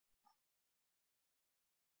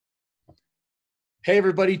Hey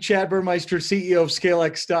everybody, Chad Burmeister, CEO of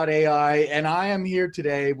ScaleX.ai, and I am here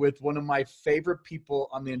today with one of my favorite people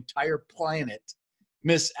on the entire planet,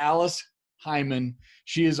 Miss Alice Hyman.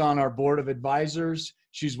 She is on our board of advisors.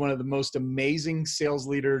 She's one of the most amazing sales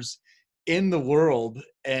leaders in the world,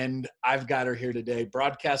 and I've got her here today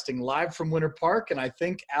broadcasting live from Winter Park, and I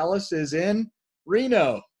think Alice is in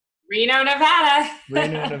Reno. Reno, Nevada.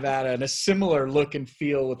 Reno, Nevada, and a similar look and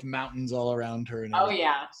feel with mountains all around her and Oh, everything.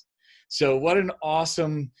 yeah. So what an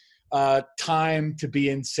awesome time to be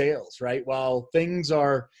in sales, right? While things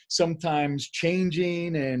are sometimes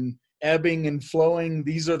changing and ebbing and flowing,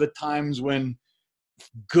 these are the times when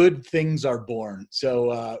good things are born.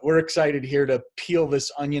 So we're excited here to peel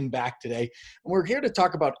this onion back today. And we're here to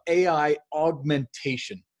talk about AI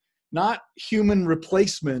augmentation, not human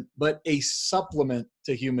replacement, but a supplement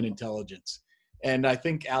to human intelligence. And I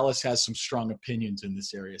think Alice has some strong opinions in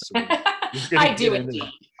this area. So we're going I to get do into indeed.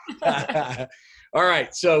 that. All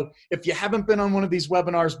right. So if you haven't been on one of these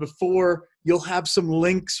webinars before, you'll have some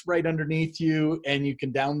links right underneath you and you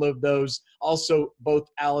can download those. Also, both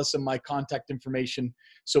Alice and my contact information.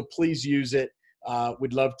 So please use it.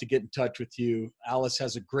 We'd love to get in touch with you. Alice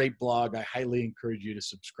has a great blog. I highly encourage you to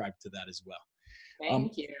subscribe to that as well.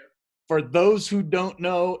 Thank you. For those who don't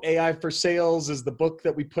know, AI for Sales is the book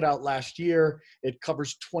that we put out last year. It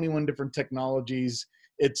covers 21 different technologies.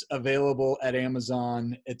 It's available at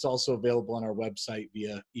Amazon. It's also available on our website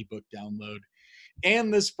via ebook download.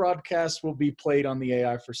 And this broadcast will be played on the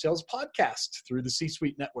AI for Sales podcast through the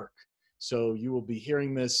C-Suite network. So you will be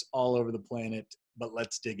hearing this all over the planet, but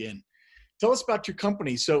let's dig in. Tell us about your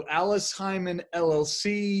company. So Alice Hyman,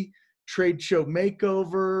 LLC, Trade Show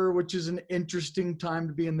Makeover, which is an interesting time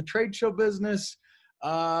to be in the trade show business.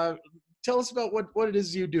 Tell us about what it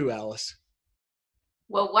is you do, Alice.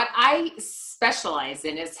 Well, what I specialize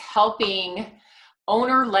in is helping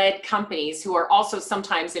owner-led companies who are also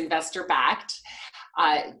sometimes investor-backed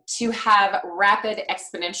to have rapid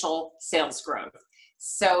exponential sales growth.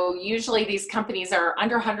 So usually these companies are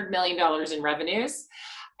under $100 million in revenues,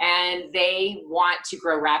 and they want to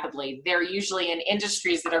grow rapidly. They're usually in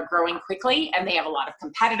industries that are growing quickly, and they have a lot of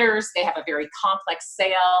competitors. They have a very complex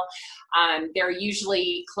sale. They're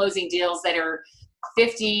usually closing deals that are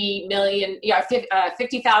 $50,000 to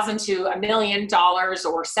 $1 million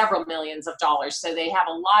or several millions of dollars. So they have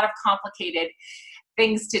a lot of complicated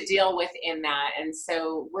things to deal with in that. And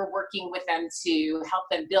so we're working with them to help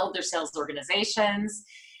them build their sales organizations,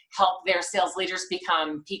 help their sales leaders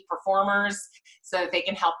become peak performers so that they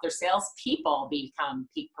can help their sales people become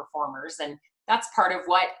peak performers. And that's part of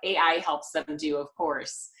what AI helps them do, of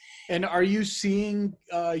course. And are you seeing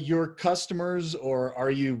your customers, or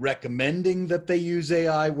are you recommending that they use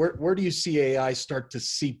AI? Where do you see AI start to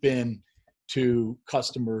seep in to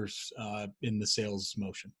customers in the sales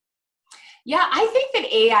motion? Yeah, I think that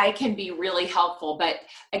AI can be really helpful. But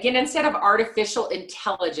again, instead of artificial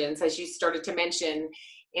intelligence, as you started to mention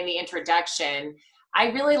in the introduction,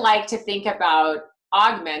 I really like to think about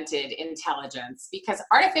augmented intelligence, because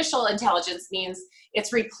artificial intelligence means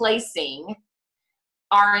it's replacing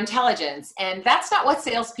our intelligence. And that's not what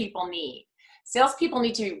salespeople need. Salespeople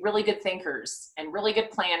need to be really good thinkers and really good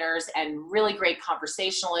planners and really great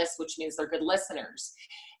conversationalists, which means they're good listeners.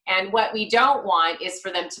 And what we don't want is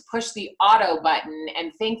for them to push the auto button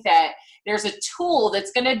and think that there's a tool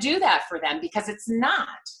that's going to do that for them, because it's not.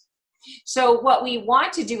 So what we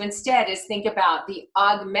want to do instead is think about the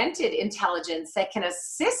augmented intelligence that can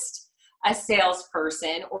assist a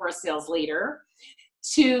salesperson or a sales leader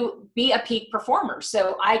to be a peak performer.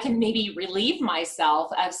 So I can maybe relieve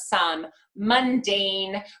myself of some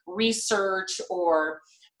mundane research or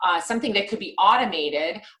something that could be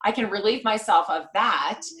automated. I can relieve myself of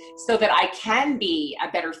that so that I can be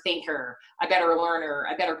a better thinker, a better learner,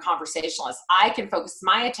 a better conversationalist. I can focus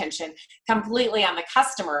my attention completely on the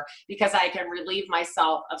customer, because I can relieve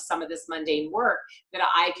myself of some of this mundane work that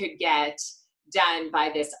I could get done by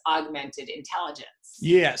this augmented intelligence.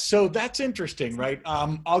 Yeah, so that's interesting, right?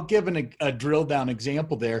 I'll give a drill down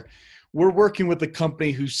example there. We're working with a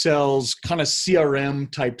company who sells kind of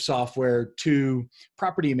CRM type software to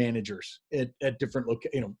property managers at different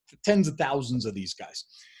locations, tens of thousands of these guys.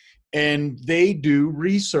 And they do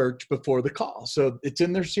research before the call. So it's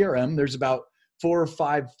in their CRM. There's about 4 or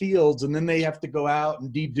 5 fields, and then they have to go out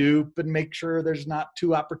and dedupe and make sure there's not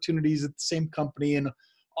 2 opportunities at the same company and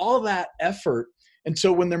all that effort. And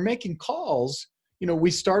so when they're making calls,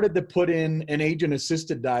 we started to put in an agent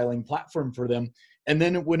assisted dialing platform for them. And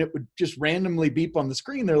then when it would just randomly beep on the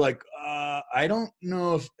screen, they're like, I don't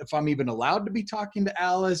know if I'm even allowed to be talking to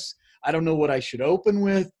Alice. I don't know what I should open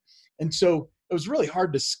with. And so it was really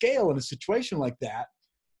hard to scale in a situation like that.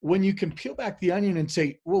 when you can peel back the onion and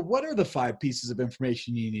say, well, what are the 5 pieces of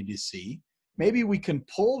information you need to see? Maybe we can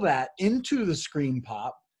pull that into the screen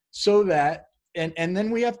pop so that, and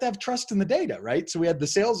then we have to have trust in the data, right? So we had the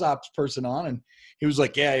sales ops person on, and he was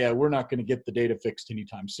like, yeah, we're not going to get the data fixed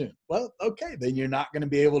anytime soon. Well, okay, then you're not going to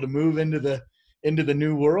be able to move into the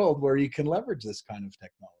new world where you can leverage this kind of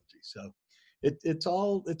technology. So it's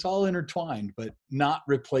all intertwined, but not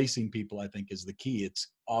replacing people, I think, is the key. It's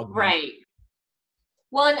augmenting. Right.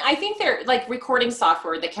 Well, and I think they're like recording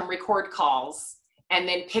software that can record calls and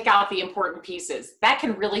then pick out the important pieces. That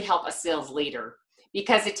can really help a sales leader,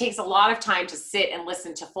 because it takes a lot of time to sit and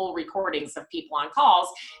listen to full recordings of people on calls,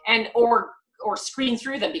 and or screen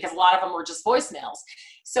through them, because a lot of them were just voicemails.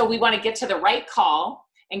 So we want to get to the right call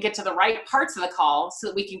and get to the right parts of the call so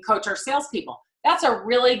that we can coach our salespeople. That's a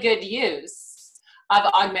really good use of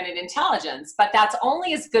augmented intelligence, but that's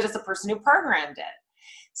only as good as the person who programmed it.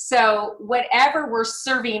 So whatever we're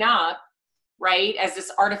serving up, right, as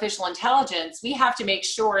this artificial intelligence, we have to make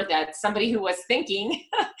sure that somebody who was thinking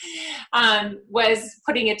was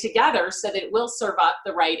putting it together so that it will serve up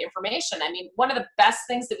the right information. I mean, one of the best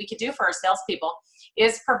things that we could do for our salespeople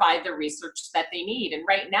is provide the research that they need. And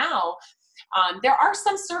right now, there are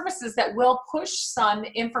some services that will push some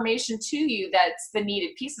information to you that's the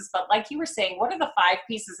needed pieces. But like you were saying, what are the 5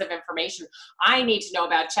 pieces of information I need to know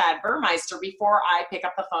about Chad Burmeister before I pick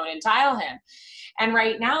up the phone and dial him? And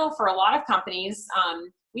right now, for a lot of companies,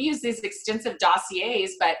 we use these extensive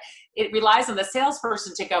dossiers, but it relies on the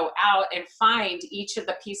salesperson to go out and find each of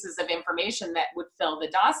the pieces of information that would fill the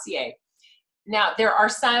dossier. Now, there are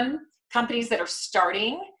some companies that are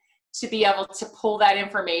starting to be able to pull that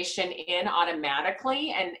information in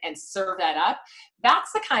automatically and serve that up.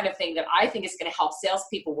 That's the kind of thing that I think is going to help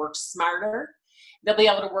salespeople work smarter. They'll be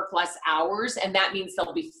able to work less hours, and that means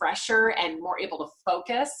they'll be fresher and more able to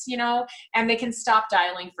focus, and they can stop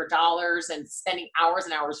dialing for dollars and spending hours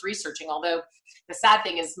and hours researching. Although the sad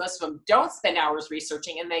thing is most of them don't spend hours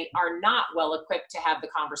researching, and they are not well equipped to have the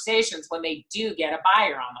conversations when they do get a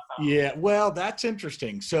buyer on the phone. Yeah, well, that's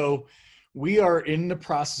interesting. So we are in the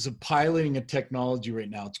process of piloting a technology right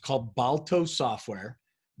now. It's called Balto software.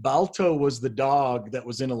 Balto was the dog that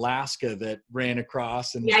was in Alaska that ran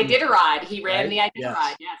across. And the Iditarod. He ran, right? The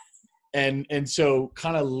Iditarod, yes. And so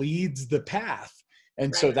kind of leads the path.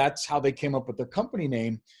 And so that's how they came up with their company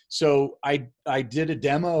name. So I did a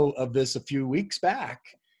demo of this a few weeks back.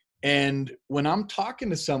 And when I'm talking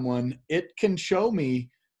to someone, it can show me,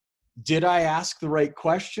 did I ask the right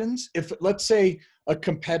questions? If, let's say, a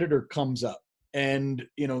competitor comes up and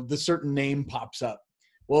the certain name pops up,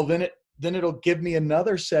 well, then it'll give me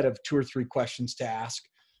another set of 2 or 3 questions to ask.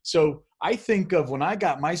 So I think of when I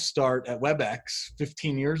got my start at WebEx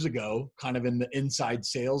 15 years ago, kind of in the inside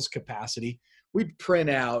sales capacity, we'd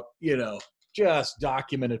print out, just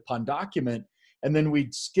document upon document, and then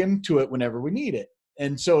we'd skim to it whenever we need it.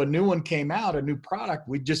 And so a new one came out, a new product,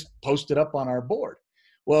 we'd just post it up on our board.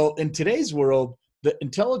 Well, in today's world, the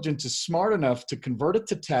intelligence is smart enough to convert it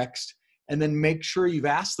to text and then make sure you've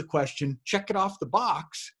asked the question, check it off the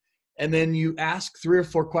box, and then you ask 3 or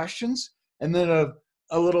 4 questions, and then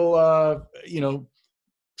a little,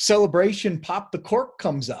 celebration, pop the cork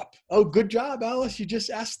comes up. Oh, good job, Alice. You just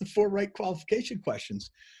asked the 4 right qualification questions.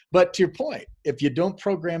 But to your point, if you don't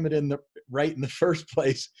program it in the the first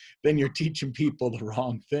place, then you're teaching people the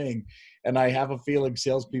wrong thing. And I have a feeling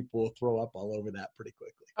salespeople will throw up all over that pretty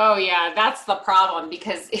quickly. Oh yeah, that's the problem,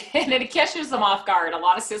 because and it catches them off guard. A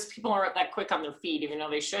lot of salespeople aren't that quick on their feet, even though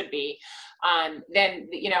they should be. Then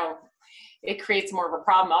it creates more of a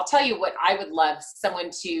problem. I'll tell you what, I would love someone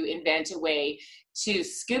to invent a way to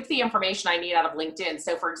scoop the information I need out of LinkedIn.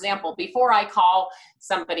 So for example, before I call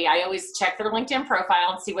somebody, I always check their LinkedIn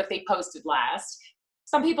profile and see what they posted last.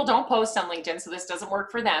 Some people don't post on LinkedIn, so this doesn't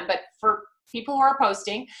work for them. But for people who are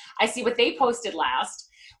posting, I see what they posted last,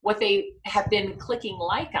 what they have been clicking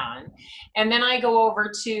like on. And then I go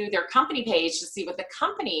over to their company page to see what the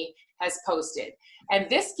company has posted. And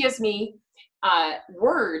this gives me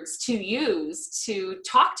words to use to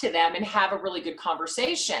talk to them and have a really good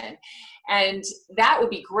conversation. And that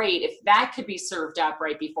would be great if that could be served up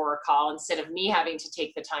right before a call instead of me having to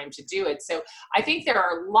take the time to do it. So I think there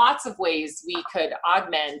are lots of ways we could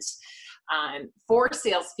augment for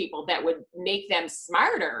salespeople that would make them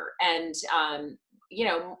smarter and,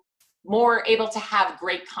 more able to have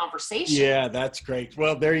great conversations. Yeah, that's great.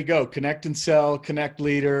 Well, there you go. Connect and Sell, Connect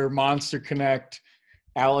Leader, Monster Connect.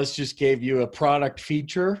 Alice just gave you a product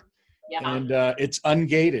feature. Yeah. and it's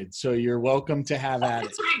ungated. So you're welcome to have at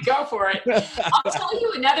That's right. Go for it. I'll tell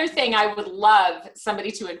you another thing I would love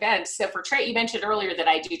somebody to invent. So for trade, you mentioned earlier that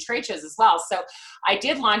I do trade shows as well. So I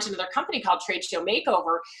did launch another company called Trade Show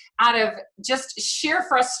Makeover out of just sheer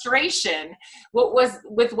frustration what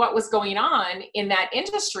was going on in that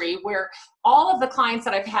industry, where all of the clients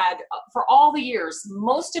that I've had for all the years,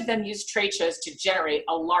 most of them use trade shows to generate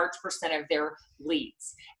a large percent of their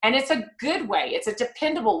leads. And it's a good way. It's a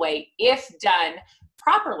dependable way if done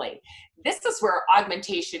properly. This is where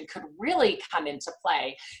augmentation could really come into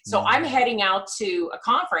play. So I'm heading out to a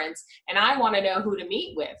conference and I want to know who to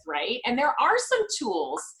meet with, right? And there are some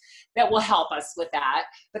tools that will help us with that,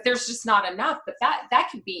 but there's just not enough. But that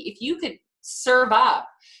could be, if you could serve up,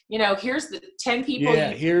 here's the 10 people. Yeah,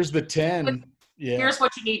 here's the 10. Yeah. Here's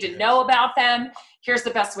what you need to know about them. Here's the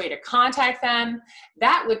best way to contact them.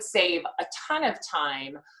 That would save a ton of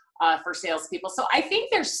time for salespeople. So I think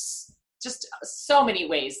there's just so many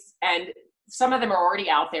ways, and some of them are already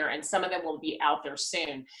out there and some of them will be out there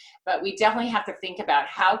soon. But we definitely have to think about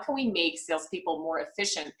how can we make salespeople more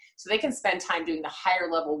efficient so they can spend time doing the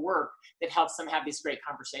higher level work that helps them have these great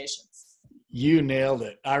conversations. You nailed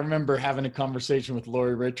it. I remember having a conversation with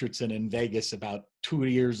Lori Richardson in Vegas about 2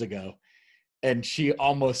 years ago, and she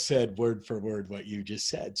almost said word for word what you just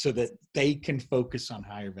said, so that they can focus on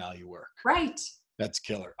higher value work. Right. That's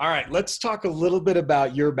killer. All right, let's talk a little bit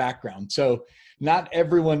about your background. So not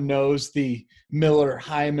everyone knows the Miller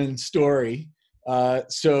Hyman story.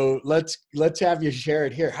 So let's have you share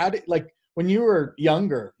it here. How did, when you were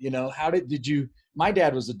younger, how did you, my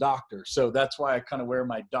dad was a doctor, so that's why I kind of wear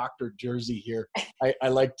my doctor jersey here. I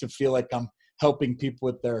like to feel like I'm helping people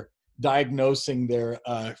with their diagnosing their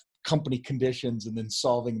company conditions and then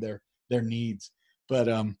solving their needs. But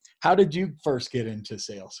how did you first get into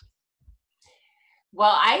sales?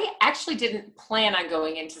 Well, I actually didn't plan on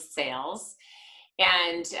going into sales,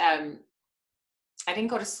 and I didn't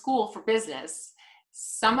go to school for business.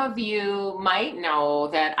 Some of you might know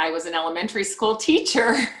that I was an elementary school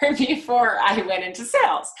teacher before I went into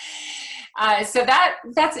sales. So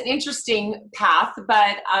that's an interesting path,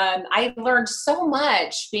 but I learned so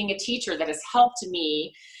much being a teacher that has helped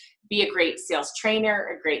me be a great sales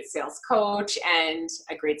trainer, a great sales coach, and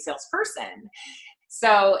a great salesperson.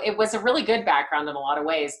 So it was a really good background in a lot of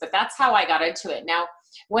ways, but that's how I got into it. Now,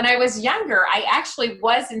 when I was younger, I actually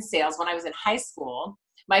was in sales when I was in high school.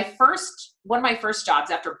 One of my first jobs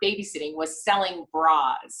after babysitting was selling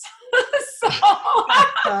bras.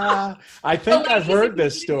 I think I've heard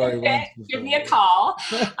this story once before. Give me a call.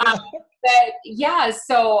 But yeah,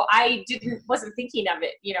 so I wasn't thinking of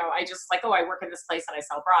it. I just I work in this place and I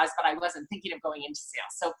sell bras, but I wasn't thinking of going into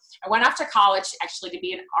sales. So I went off to college actually to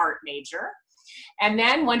be an art major. And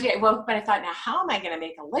then one day I woke up and I thought, now how am I going to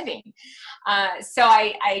make a living? So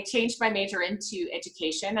I changed my major into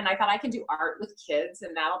education, and I thought I can do art with kids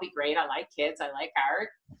and that'll be great. I like kids. I like art.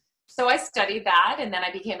 So I studied that, and then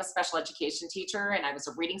I became a special education teacher, and I was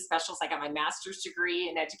a reading specialist. I got my master's degree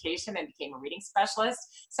in education and became a reading specialist.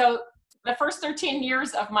 So the first 13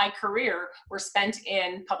 years of my career were spent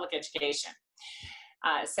in public education.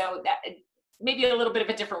 So that maybe a little bit of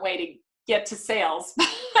a different way to get to sales,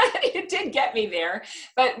 but it did get me there.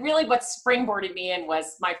 But really what springboarded me in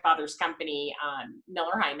was my father's company,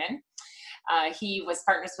 Miller Hyman. He was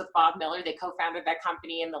partners with Bob Miller. They co-founded that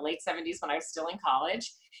company in the late 70s when I was still in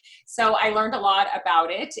college. So I learned a lot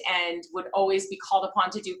about it and would always be called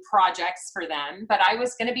upon to do projects for them. But I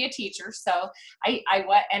was going to be a teacher, so I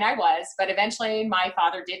was. But eventually my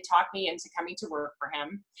father did talk me into coming to work for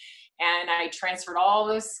him. And I transferred all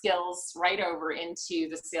those skills right over into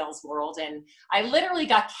the sales world. And I literally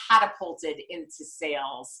got catapulted into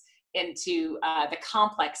sales, into the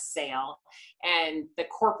complex sale and the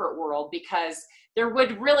corporate world, because there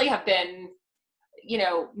would really have been,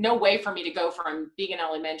 no way for me to go from being an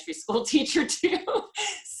elementary school teacher to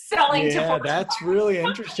selling to. Yeah, that's really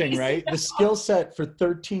interesting, right? The skill set for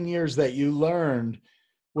 13 years that you learned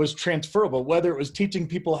was transferable, whether it was teaching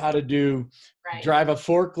people how to drive a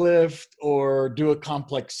forklift or do a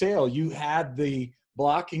complex sale. You had the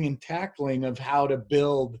blocking and tackling of how to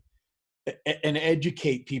build and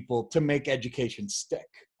educate people to make education stick,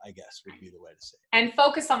 I guess would be the way to say it. And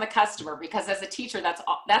focus on the customer, because as a teacher,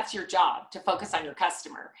 that's your job, to focus on your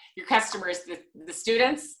customer. Your customer is the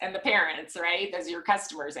students and the parents, right? Those are your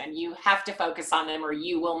customers, and you have to focus on them or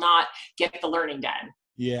you will not get the learning done.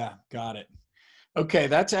 Yeah, got it. Okay,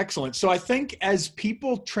 that's excellent. So I think as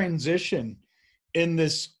people transition in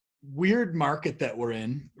this weird market that we're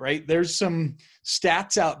in, right, there's some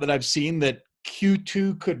stats out that I've seen that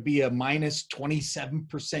Q2 could be a minus 27%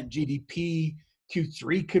 GDP,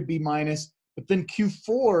 Q3 could be minus, But then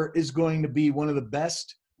Q4 is going to be one of the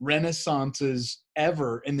best renaissances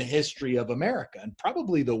ever in the history of America and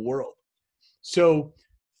probably the world. So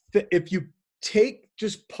if you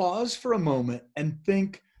just pause for a moment and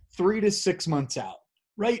think 3 to 6 months out,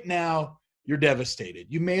 right now you're devastated.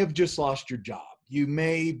 You may have just lost your job. You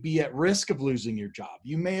may be at risk of losing your job.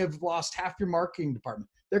 You may have lost half your marketing department.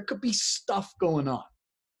 There could be stuff going on.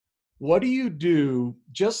 What do you do,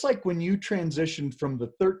 just like when you transitioned from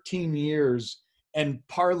the 13 years and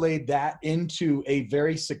parlayed that into a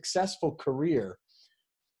very successful career?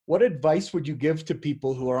 What advice would you give to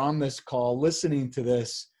people who are on this call listening to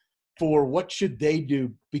this for what should they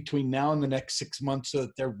do between now and the next 6 months so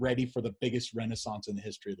that they're ready for the biggest renaissance in the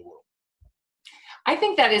history of the world? I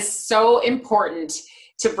think that is so important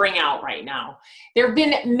to bring out right now. There have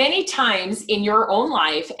been many times in your own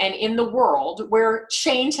life and in the world where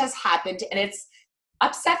change has happened and it's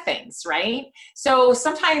upset things, right? So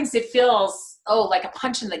sometimes it feels, like a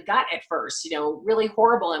punch in the gut at first, really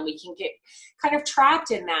horrible. And we can get kind of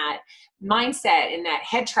trapped in that mindset, in that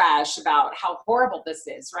head trash about how horrible this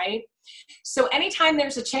is, right? So anytime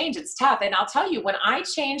there's a change, it's tough. And I'll tell you, when I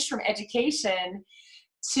changed from education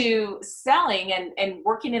to selling and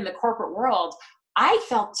working in the corporate world, I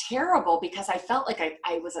felt terrible because I felt like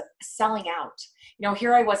I was selling out.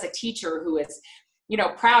 Here I was, a teacher who is,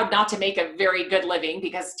 proud not to make a very good living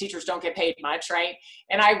because teachers don't get paid much, right?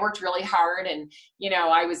 And I worked really hard and,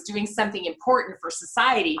 I was doing something important for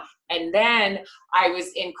society. And then I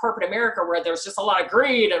was in corporate America where there's just a lot of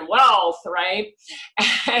greed and wealth, right?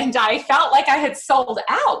 And I felt like I had sold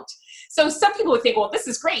out. So some people would think, well, this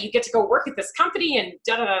is great. You get to go work at this company and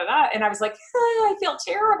da da da da. And I was like, I feel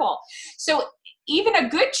terrible. So even a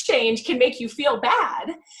good change can make you feel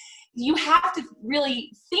bad. You have to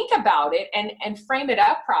really think about it and frame it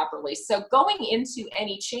up properly. So going into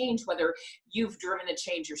any change, whether you've driven the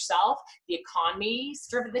change yourself, the economy's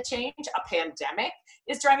driven the change, a pandemic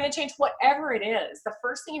is driving the change, whatever it is, the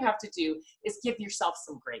first thing you have to do is give yourself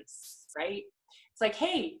some grace, right? It's like,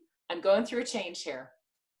 hey, I'm going through a change here.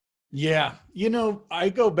 Yeah. I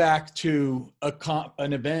go back to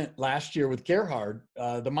an event last year with Gerhard,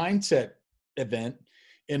 the mindset event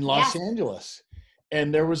in Los Angeles.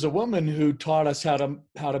 And there was a woman who taught us how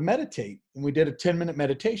to meditate. And we did a 10-minute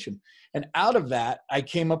meditation. And out of that, I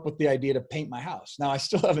came up with the idea to paint my house. Now, I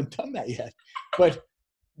still haven't done that yet. But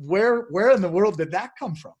where in the world did that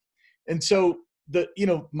come from? And so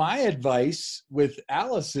my advice with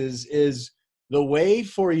Alice is the way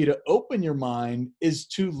for you to open your mind is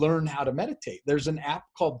to learn how to meditate. There's an app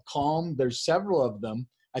called Calm. There's several of them.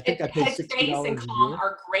 I think I pay $60 a year. Headspace and Calm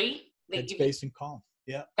are great. Headspace and Calm.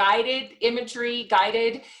 Yeah. Guided imagery,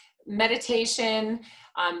 guided meditation,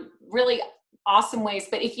 really awesome ways.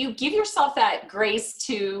 But if you give yourself that grace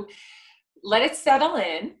to let it settle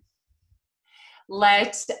in,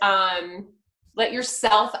 let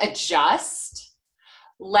yourself adjust,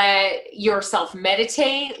 let yourself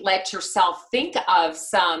meditate, let yourself think of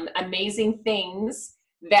some amazing things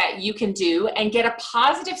that you can do and get a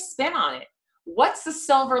positive spin on it. What's the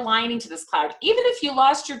silver lining to this cloud? Even if you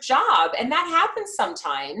lost your job, and that happens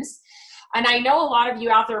sometimes, and I know a lot of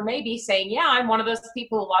you out there may be saying, yeah, I'm one of those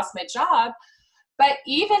people who lost my job, but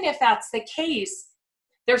even if that's the case,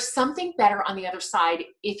 there's something better on the other side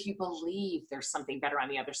if you believe there's something better on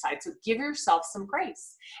the other side. So give yourself some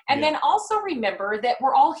grace. And then also remember that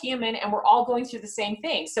we're all human and we're all going through the same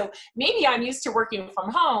thing. So maybe I'm used to working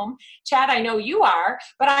from home. Chad, I know you are,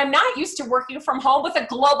 but I'm not used to working from home with a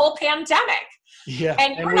global pandemic. Yeah,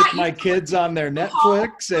 and with my kids on their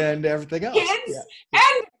Netflix and everything else. Kids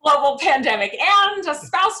and global pandemic and a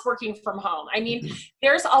spouse working from home. I mean,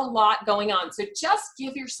 there's a lot going on. So just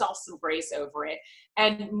give yourself some grace over it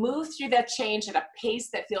and move through that change at a pace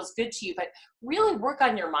that feels good to you, but really work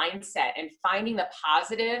on your mindset and finding the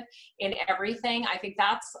positive in everything. I think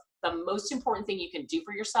that's the most important thing you can do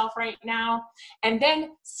for yourself right now. And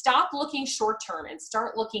then stop looking short term and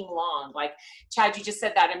start looking long. Like Chad, you just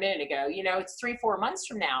said that a minute ago, it's 3-4 months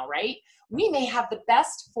from now, right? We may have the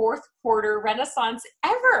best fourth quarter renaissance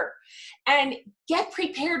ever, and get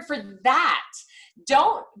prepared for that.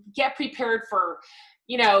 Don't get prepared for,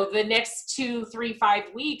 the next 2, 3, 5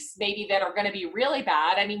 weeks maybe that are going to be really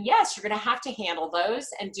bad. I mean, yes, you're going to have to handle those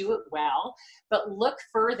and do it well, but look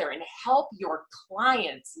further and help your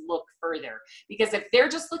clients look further. Because if they're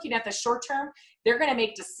just looking at the short term, they're going to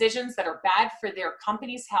make decisions that are bad for their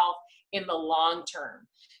company's health in the long term.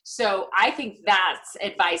 So I think that's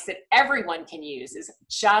advice that everyone can use, is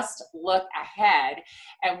just look ahead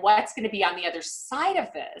and what's going to be on the other side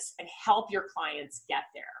of this and help your clients get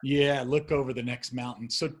there. Yeah, look over the next mountain.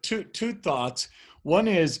 So two thoughts. One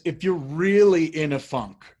is if you're really in a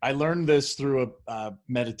funk. I learned this through a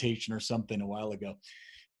meditation or something a while ago.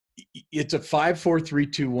 It's a 5, 4, 3,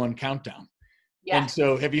 2, 1 countdown. Yeah. And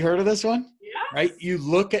so have you heard of this one? Right? Yes. You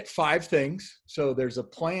look at 5 things. So there's a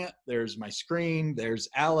plant, there's my screen, there's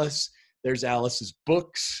Alice's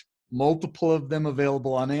books, multiple of them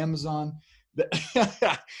available on Amazon.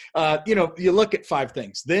 You look at 5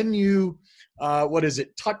 things. Then you,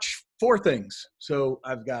 touch 4 things. So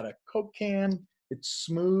I've got a Coke can, it's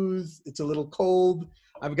smooth, it's a little cold.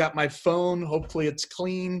 I've got my phone, hopefully it's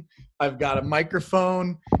clean. I've got a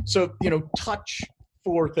microphone. So, touch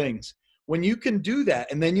 4 things. When you can do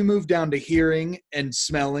that, and then you move down to hearing and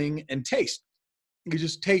smelling and taste, you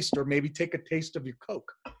just taste or maybe take a taste of your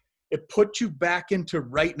Coke. It puts you back into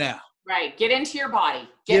right now. Right. Get into your body.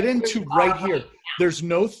 Get into right here. There's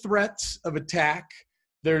no threats of attack.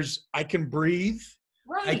 I can breathe.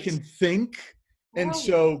 Right. I can think. And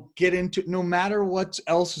so get into, no matter what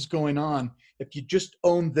else is going on, if you just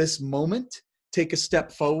own this moment, take a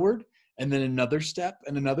step forward, and then another step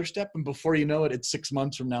and another step. And before you know it, it's 6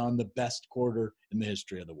 months from now in the best quarter in the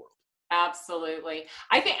history of the world. Absolutely.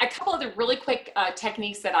 I think a couple of the really quick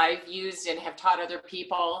techniques that I've used and have taught other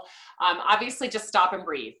people, obviously just stop and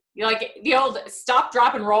breathe. You like the old stop,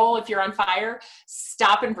 drop, and roll. If you're on fire,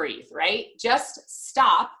 stop and breathe, right? Just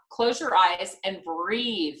stop, close your eyes, and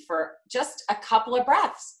breathe for just a couple of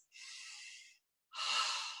breaths.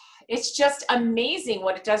 It's just amazing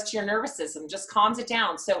what it does to your nervous system, just calms it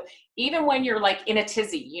down. So even when you're like in a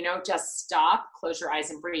tizzy, just stop, close your eyes,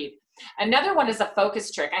 and breathe. Another one is a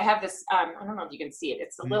focus trick. I have this, I don't know if you can see it.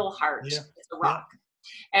 It's a little heart. Yeah. It's a rock.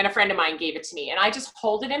 Yeah. And a friend of mine gave it to me. And I just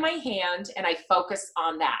hold it in my hand and I focus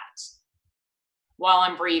on that while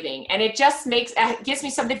I'm breathing. And it just gives me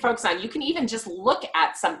something to focus on. You can even just look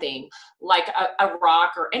at something like a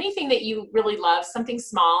rock or anything that you really love, something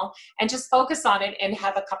small, and just focus on it and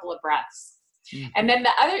have a couple of breaths. Mm-hmm. And then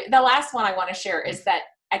the last one I want to share is that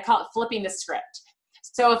I call it flipping the script.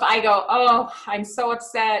 So if I go, oh, I'm so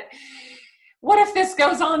upset. What if this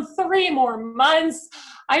goes on 3 more months?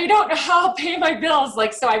 I don't know how I'll pay my bills.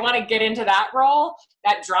 So I want to get into that role,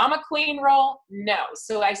 that drama queen role. No.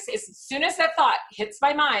 So as soon as that thought hits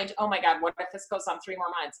my mind, oh my God, what if this goes on 3 more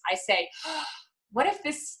months? I say, what if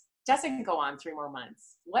this doesn't go on 3 more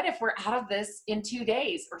months? What if we're out of this in 2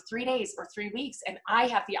 days or 3 days or 3 weeks and I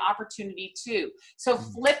have the opportunity to? So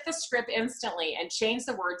flip the script instantly and change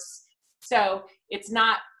the words. So it's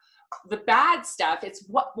not the bad stuff. It's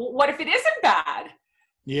what if it isn't bad?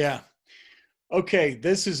 Yeah. Okay.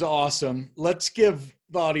 This is awesome. Let's give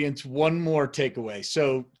the audience one more takeaway.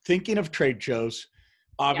 So thinking of trade shows,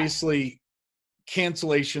 obviously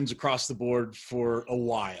cancellations across the board for a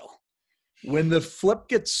while. When the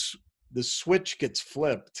switch gets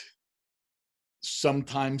flipped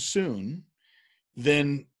sometime soon,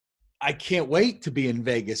 then I can't wait to be in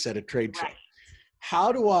Vegas at a trade show.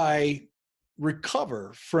 How do I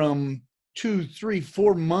recover from 2, 3,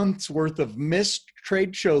 4 months worth of missed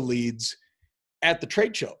trade show leads at the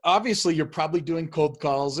trade show? Obviously, you're probably doing cold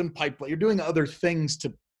calls and pipeline. You're doing other things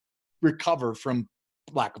to recover from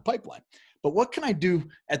lack of pipeline. But what can I do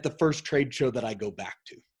at the first trade show that I go back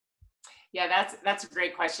to? Yeah, that's a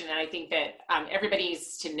great question. And I think that everybody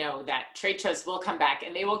needs to know that trade shows will come back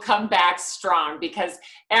and they will come back strong because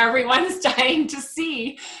everyone's dying to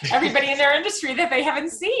see everybody in their industry that they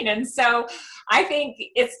haven't seen. And so I think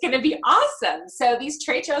it's going to be awesome. So these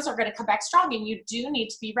trade shows are going to come back strong and you do need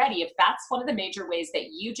to be ready. If that's one of the major ways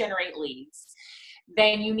that you generate leads,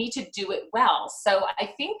 then you need to do it well. So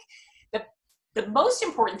I think the most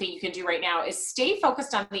important thing you can do right now is stay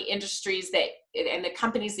focused on the industries and the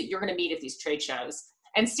companies that you're going to meet at these trade shows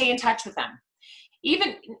and stay in touch with them.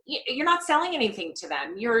 Even you're not selling anything to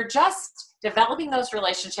them. You're just developing those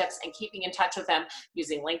relationships and keeping in touch with them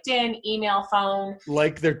using LinkedIn, email, phone.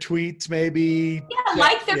 Like their tweets, maybe. Yeah,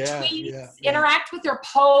 like their tweets, interact with their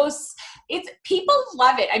posts. People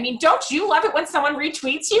love it. I mean, don't you love it when someone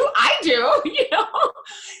retweets you? I do,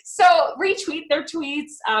 So retweet their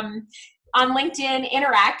tweets. On LinkedIn,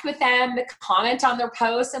 interact with them, comment on their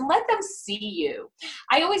posts, and let them see you.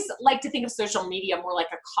 I always like to think of social media more like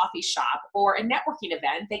a coffee shop or a networking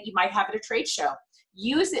event that you might have at a trade show.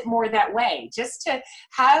 Use it more that way, just to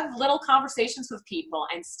have little conversations with people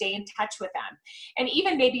and stay in touch with them. And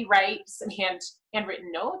even maybe write some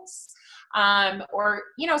handwritten notes. Or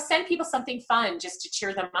send people something fun just to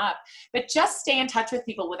cheer them up, but just stay in touch with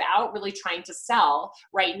people without really trying to sell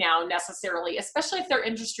right now necessarily, especially if their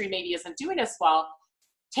industry maybe isn't doing as well.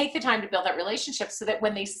 Take the time to build that relationship so that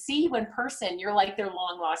when they see you in person, you're like their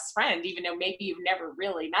long lost friend, even though maybe you've never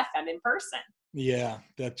really met them in person. Yeah,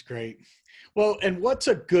 that's great. Well, and what's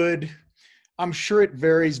a good I'm sure it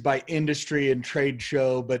varies by industry and trade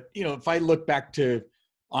show, but if I look back to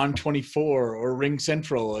On24 or Ring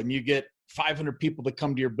Central and you get 500 people to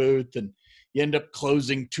come to your booth and you end up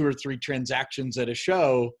closing 2 or 3 transactions at a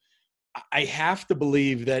show, I have to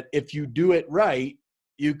believe that if you do it right,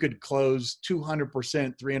 you could close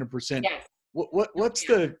 200%, 300%. Yes.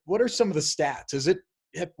 What are some of the stats?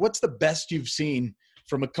 What's the best you've seen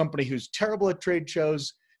from a company who's terrible at trade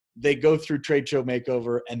shows? They go through trade show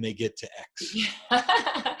makeover and they get to X. Yeah.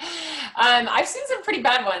 I've seen some pretty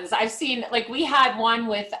bad ones. I've seen, like, we had one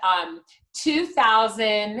with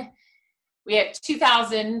 2,000. We had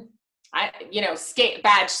 2,000,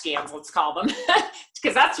 badge scans, let's call them,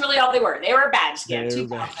 because that's really all they were. They were a badge scan.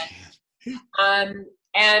 2,000.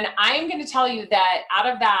 And I am going to tell you that out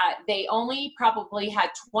of that, they only probably had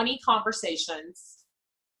 20 conversations.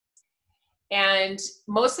 And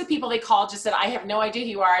most of the people they called just said, I have no idea who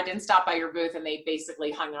you are. I didn't stop by your booth. And they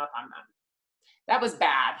basically hung up on them. That was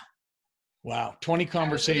bad. Wow. 20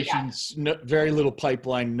 conversations, no, very little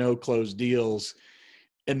pipeline, no closed deals.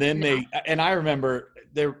 And then I remember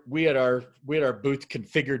we had our booth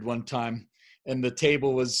configured one time and the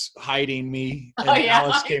table was hiding me. And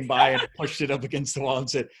Alice came by and pushed it up against the wall and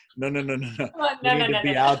said, no. You need to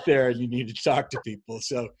be out there and you need to talk to people.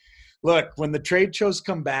 So look, when the trade shows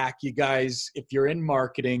come back, you guys, if you're in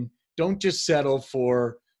marketing, don't just settle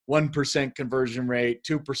for 1% conversion rate,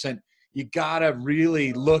 2%. You got to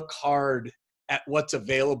really look hard at what's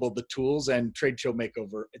available, the tools, and Trade Show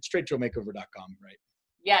Makeover. It's tradeshowmakeover.com, right?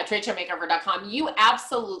 Yeah, tradeshowmakeover.com. You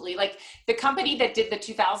absolutely, like the company that did the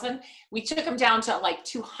 2000, we took them down to like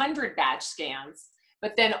 200 badge scans,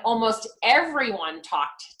 but then almost everyone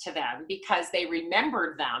talked to them because they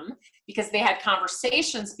remembered them, because they had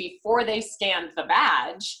conversations before they scanned the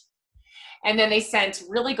badge. And then they sent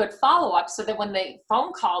really good follow-up so that when they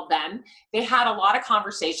phone called them, they had a lot of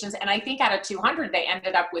conversations. And I think out of 200, they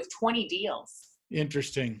ended up with 20 deals.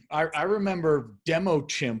 Interesting. I remember Demo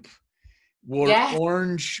Chimp wore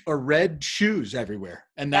orange or red shoes everywhere.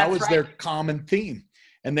 And that was their common theme.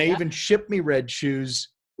 And they even shipped me red shoes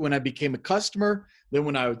when I became a customer. Then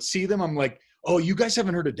when I would see them, I'm like, oh, you guys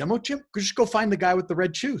haven't heard of Demo Chimp? Just go find the guy with the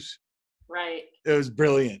red shoes. Right. It was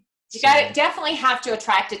brilliant. You definitely have to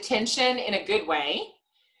attract attention in a good way,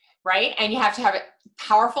 right? And you have to have a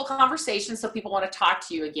powerful conversation so people want to talk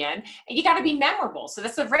to you again. And you got to be memorable. So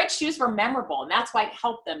the red shoes were memorable, and that's why it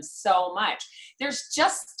helped them so much. There's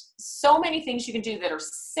just so many things you can do that are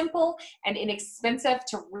simple and inexpensive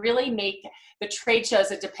to really make the trade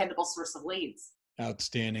shows a dependable source of leads.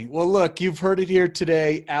 Outstanding. Well, look, you've heard it here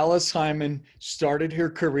today. Alice Hyman started her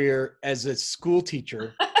career as a school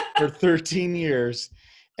teacher for 13 years.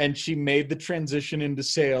 And she made the transition into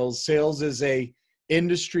sales. Sales is a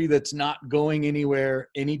industry that's not going anywhere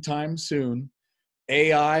anytime soon.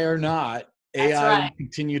 AI or not, AI will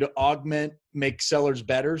continue to augment, make sellers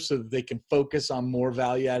better so that they can focus on more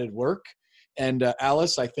value-added work. And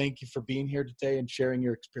Alice, I thank you for being here today and sharing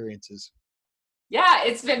your experiences. Yeah,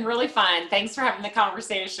 it's been really fun. Thanks for having the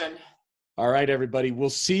conversation. All right, everybody. We'll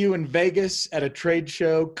see you in Vegas at a trade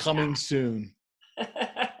show coming soon.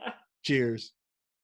 Cheers.